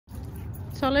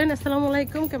চলেন, আসসালামু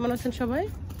আলাইকুম, কেমন আছেন সবাই?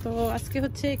 তো আজকে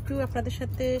হচ্ছে একটু আপনাদের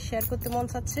সাথে শেয়ার করতে মন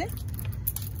চাচ্ছে,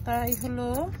 তাই হলো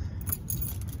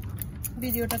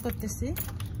ভিডিওটা করতেছি।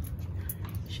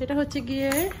 সেটা হচ্ছে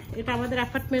গিয়ে এটা আমাদের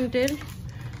অ্যাপার্টমেন্টের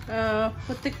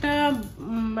প্রত্যেকটা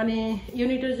মানে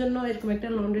ইউনিটের জন্য এরকম একটা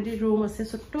লন্ড্রি রুম আছে,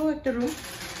 ছোট্ট একটা রুম।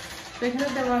 তো এখানে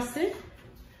দেওয়া আছে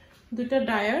দুইটা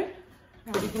ড্রায়ার,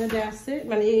 আর এখানে দেওয়া আছে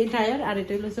মানে এই ড্রায়ার আর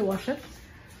এটা হচ্ছে ওয়াশার।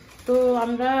 তো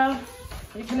আমরা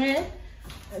এখানে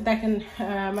দেখেন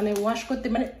মানে ওয়াশ করতে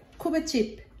মানে খুবই চিপ,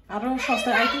 আরও সস্তা।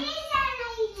 আই থিঙ্ক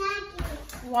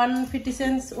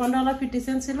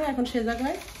 $1.50 ছিল, এখন সে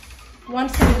জায়গায়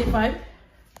 175,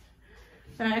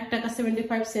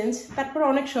 $1.75। তারপর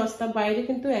অনেক সস্তা, বাইরে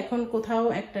কিন্তু এখন কোথাও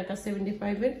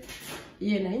 $1.75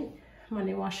 ইয়ে নেই,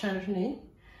 মানে ওয়াশার নেই,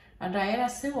 আর ড্রায়ার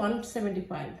আছে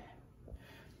 175।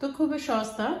 তো খুবই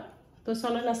সস্তা। তো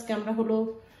চলেন আজকে আমরা হলো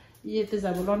ইয়েতে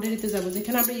যাব, লন্ড্রিতে যাব,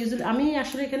 যেখানে আমরা ইউজুয়ালি, আমি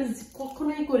আসলে এখানে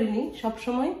কখনোই করিনি,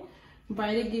 সবসময়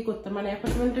বাইরে গিয়ে করতাম, মানে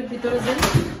অ্যাপার্টমেন্টের ভিতরে যে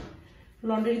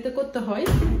লন্ড্রিতে করতে হয়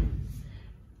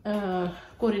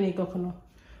করিনি কখনো।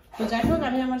 তো যাই হোক,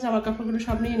 আমি আমার জামা কাপড়গুলো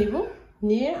সব নিয়ে নিব,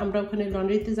 নিয়ে আমরা ওখানে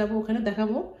লন্ড্রিতে যাব, ওখানে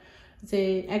দেখাবো যে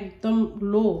একদম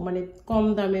লো মানে কম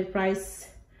দামের প্রাইস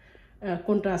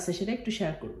কোনটা আছে সেটা একটু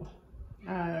শেয়ার করব,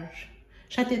 আর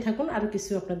সাথে থাকুন, আরও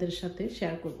কিছু আপনাদের সাথে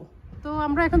শেয়ার করব। তো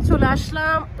আমরা এখন চলে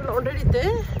আসলাম লন্ড্রিতে।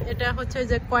 এটা হচ্ছে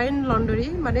যে কয়েন লন্ড্রি,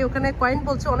 মানে ওখানে কয়েন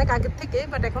বলছে অনেক আগের থেকে,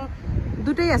 বাট এখন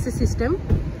দুটোই আছে সিস্টেম,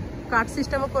 কার্ড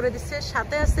সিস্টেমও করে দিচ্ছে।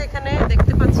 সাথে আছে এখানে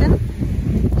দেখতে পাচ্ছেন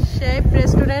শেফ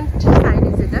রেস্টুরেন্ট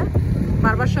চাইনিজ, এটা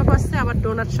বারবার শপ আছে, আবার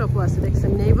ডোনাট শপও আছে,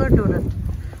 দেখছেন নেইবার ডোনাট।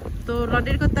 তো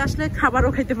লন্ড্রি করতে আসলে খাবারও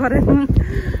খাইতে পারেন।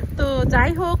 তো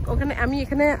যাই হোক, ওখানে আমি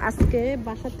এখানে আজকে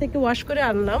বাসার থেকে ওয়াশ করে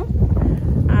আনলাম,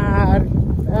 আর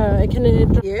এখানে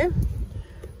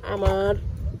আমার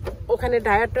ওখানে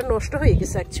ড্রায়ারটা নষ্ট হয়ে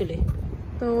গেছে অ্যাকচুয়ালি।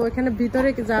 তো এখানে ভিতরে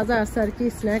যা যা আছে আর কি,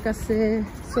 স্ন্যাক আছে,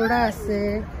 সোডা আছে,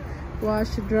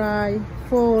 wash dry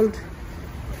fold,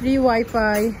 free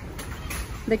wifi,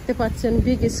 দেখতে পাচ্ছেন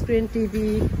বিগ স্ক্রিন টিভি,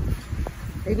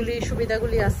 এগুলি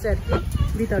সুবিধাগুলি আছে আর কি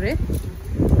ভিতরে।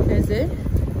 এই যে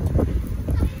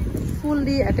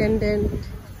ফুললি অ্যাটেন্ডেন্ট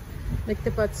দেখতে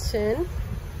পাচ্ছেন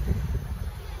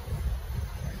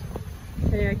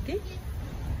এই আর কি।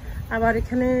 আবার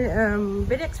এখানে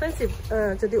ভেরি এক্সপেন্সিভ,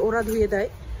 যদি ওরা ধুয়ে দেয়,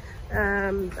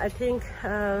 আই থিঙ্ক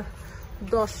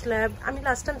 10 ল্যাব, আমি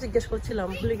লাস্ট টাইম জিজ্ঞেস করছিলাম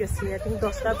ভুলে গেছি, আই থিঙ্ক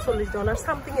 $10 ল্যাব $40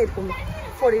 সামথিং, এরকম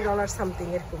 $40 সামথিং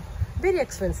এরকম। ভেরি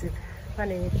এক্সপেন্সিভ,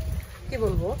 মানে কি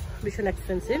বলবো, ভীষণ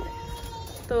এক্সপেন্সিভ।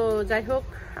 তো যাই হোক,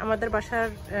 আমাদের বাসার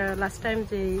লাস্ট টাইম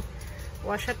যে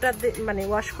ওয়াশারটা মানে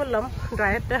ওয়াশ করলাম,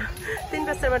 ড্রায়ারটা 3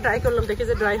 বছর ড্রাই করলাম, দেখি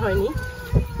যে ড্রাই হয়নি,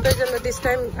 তো এই জন্য দিস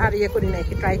টাইম আর ইয়ে করি নাই,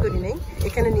 ট্রাই করি নাই,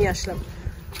 এখানে নিয়ে আসলাম।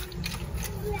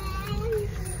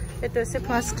 এটা হচ্ছে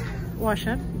ফার্স্ট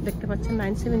ওয়াশার, দেখতে পাচ্ছেন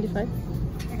 975।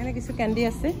 এখানে কিছু ক্যান্ডি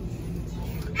আছে,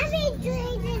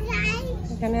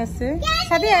 এখানে আছে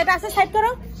সাদিয়া, এটা আছে সাইড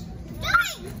করো,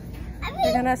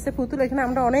 এখানে আছে পুতুল। এখানে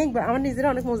আমরা অনেক, আমার নিজেরা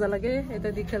অনেক মজা লাগে এটা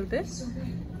দিয়ে খেলতে।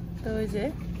 তো ওই যে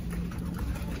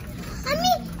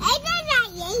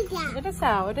এটা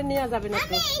চাও, এটা নেওয়া যাবে না।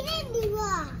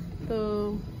 তো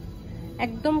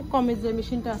একদম কমে যে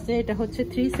মেশিনটা আছে এটা হচ্ছে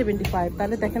 375।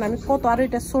 তাহলে দেখেন আমি কত, আরো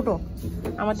এটা ছোট,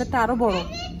 আমাদেরটা আরো বড়,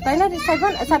 তাই না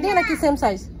সাদিয়া? নাকি সেম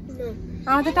সাইজ?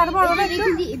 আমাদেরটা আরো বড় না একটু?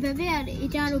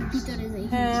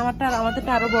 হ্যাঁ,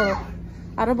 আমাদেরটা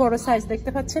আরো বড় সাইজ। দেখতে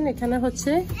পাচ্ছেন এখানে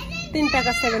হচ্ছে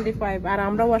 $3.75, আর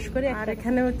আমরা ওয়াশ করি। আর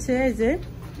এখানে হচ্ছে এই যে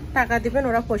টাকা দিবেন,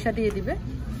 ওরা পয়সা দিয়ে দিবে।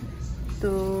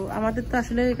 তো আমাদের তো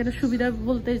আসলে এখানে সুবিধা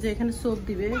বলতে যে এখানে সোপ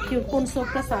দিবে, কেউ কোন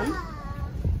সোপটা চান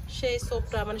সেই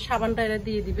সোপটা, মানে সাবানটা এরা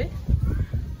দিয়ে দিবে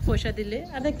পয়সা দিলে।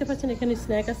 আর দেখতে পাচ্ছেন এখানে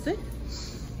স্ন্যাক আছে,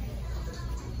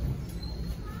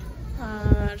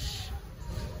 আর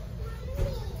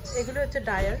এগুলো হচ্ছে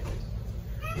ড্রায়ার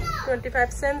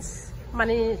 25 সেন্টস,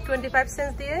 মানে 25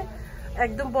 সেন্টস দিয়ে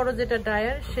একদম বড় যেটা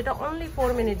ড্রায়ার সেটা অনলি 4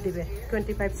 মিনিট দিবে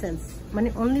 25 সেন্টস, মানে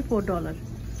অনলি $4।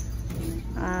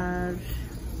 আর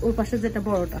ওর পাশে যেটা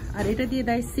বড়টা, আর এটা দিয়ে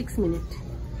দেয় 6 মিনিট,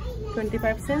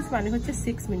 25 সেন্টস মানে হচ্ছে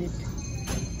 6 মিনিট।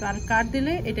 তো আর কার্ড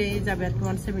দিলে এটাই যাবে আর কি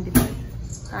 175।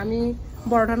 আমি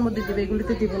বড়টার মধ্যে দিবে,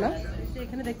 এগুলিতে দিব না।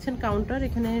 এখানে দেখছেন কাউন্টার,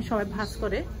 এখানে সবাই ভাঁজ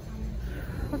করে।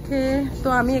 ওকে, তো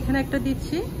আমি এখানে একটা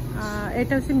দিচ্ছি,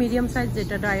 এটা হচ্ছে মিডিয়াম সাইজ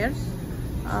যেটা ড্রায়ার,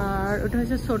 আর ওটা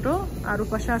হচ্ছে ছোট, আর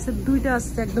ওপাশে আছে দুইটা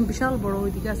আছে একদম বিশাল বড়,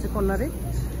 ওইদিকে আছে কর্নারে।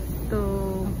 তো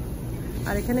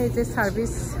আর এখানে এই যে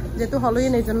সার্ভিস, যেহেতু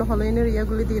হলোইন, এই জন্য হলোইনের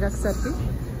ইয়াগুলি দিয়ে রাখছে আর কি,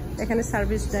 এখানে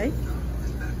সার্ভিস দেয়।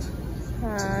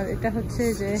 আর এটা হচ্ছে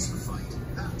যে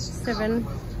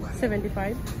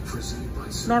 775,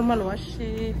 নর্মাল ওয়াশ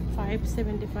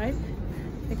 575।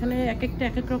 এখানে এক একটা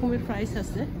এক এক রকমের প্রাইস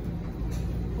আছে।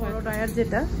 বড় ড্রায়ার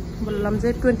যেটা বললাম যে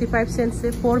 25 সেন্টসে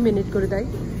 4 মিনিট করে দেয়,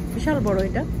 বিশাল বড়।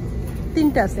 এটা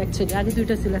 3টা আছে অ্যাকচুয়ালি, আগে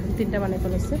 2টা ছিল, এখন 3টা বানিয়ে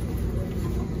ফেলেছে।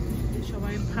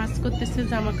 সবাই ভাঁজ করতেছে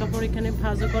জামা কাপড়, এখানে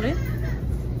ভাঁজও করে।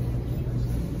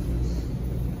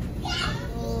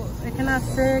 তো এখানে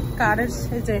আছে কার্ডের,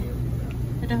 এই যে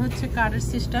এটা হচ্ছে কার্ডের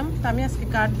সিস্টেম। তো আমি আজকে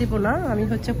কার্ড দিব না, আমি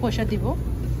হচ্ছে পয়সা দিব।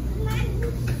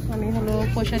 আমি হলো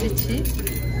পয়সা দিচ্ছি।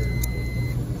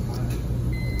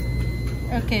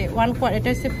 ওকে, এটা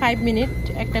হচ্ছে 5 মিনিট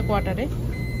একটা কোয়ার্টারে।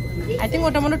 আই থিঙ্ক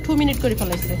ওটা মনে 2 মিনিট করে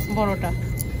ফেলাইছে বড়টা।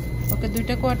 ওকে,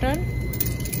 2টা কোয়ার্টার,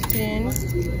 3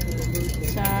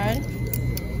 4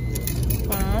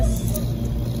 5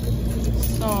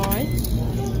 6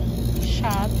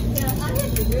 7।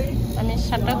 আমি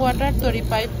 7টা কোয়ার্টার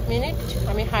 35 মিনিট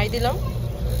আমি হাই দিলাম।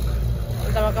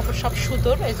 জামা কাপড় সব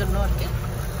সুতোর, এই জন্য আর কি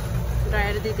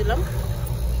ড্রায়ারে দিয়ে দিলাম।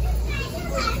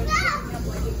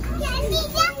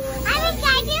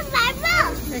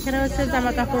 এখানে হচ্ছে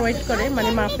জামা কাপড় ওয়েট করে, মানে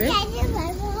মাপে।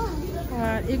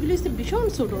 আর এগুলি হচ্ছে ভীষণ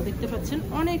ছোট, দেখতে পাচ্ছেন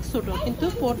অনেক ছোট, কিন্তু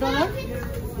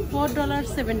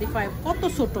 $4.75। কত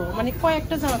ছোট, মানে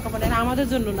কয়েকটা জামা কাপড়, আমাদের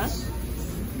জন্য না,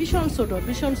 ভীষণ ছোট,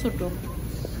 ভীষণ ছোট।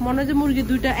 মনে হয় যে মুরগি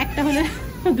একটা হলে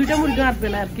 2টা মুরগি আটবে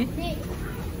না আর কি।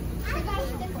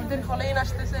 ওদের হলোইন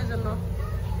আসতেছে, এই জন্য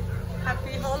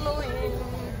হ্যাপি হলোইন,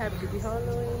 হ্যাপি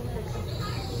হলোইন।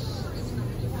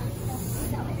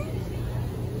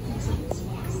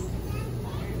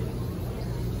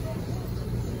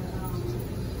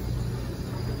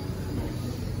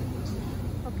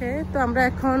 ওকে, তো আমরা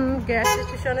এখন গ্যাস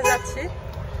স্টেশনে যাচ্ছি।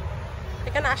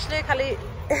 এখানে আসলে খালি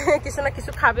কিছু না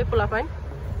কিছু খাবে পোলাপাইন।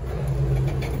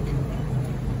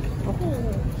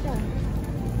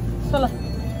 চলো,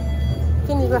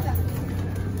 কি নিবা?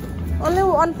 অনলি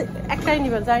একটাই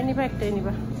নিবা, যাই নিবা একটাই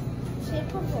নিবা।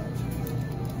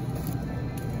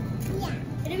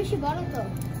 এটা বেশি বড় তো,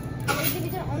 এর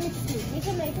ভিতরে অনেক সুইট।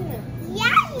 এটা না, এটা না।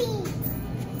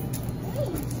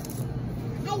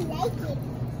 I like it.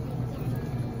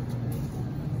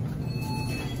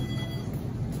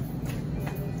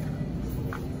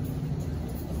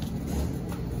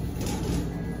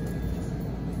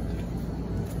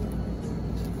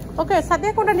 ওকে,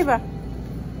 সাদিয়া কোনটা নিবা?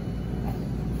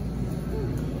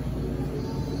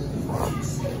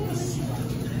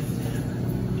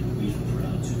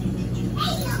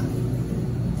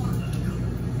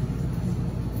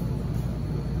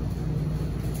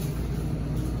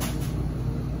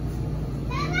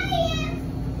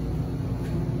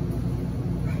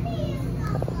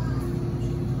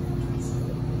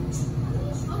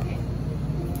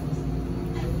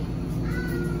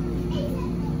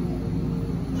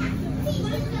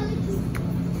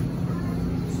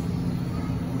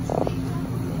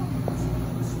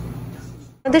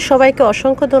 আপনাদের সবাইকে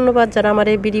অসংখ্য ধন্যবাদ যারা আমার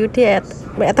এই ভিডিওটি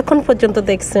এতক্ষণ পর্যন্ত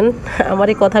দেখছেন, আমার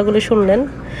এই কথাগুলো শুনলেন।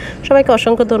 সবাইকে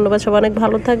অসংখ্য ধন্যবাদ। সবাই অনেক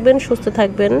ভালো থাকবেন, সুস্থ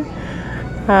থাকবেন,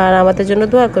 আর আমাদের জন্য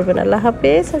দোয়া করবেন। আল্লাহ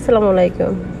হাফেজ, আসসালামু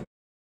আলাইকুম।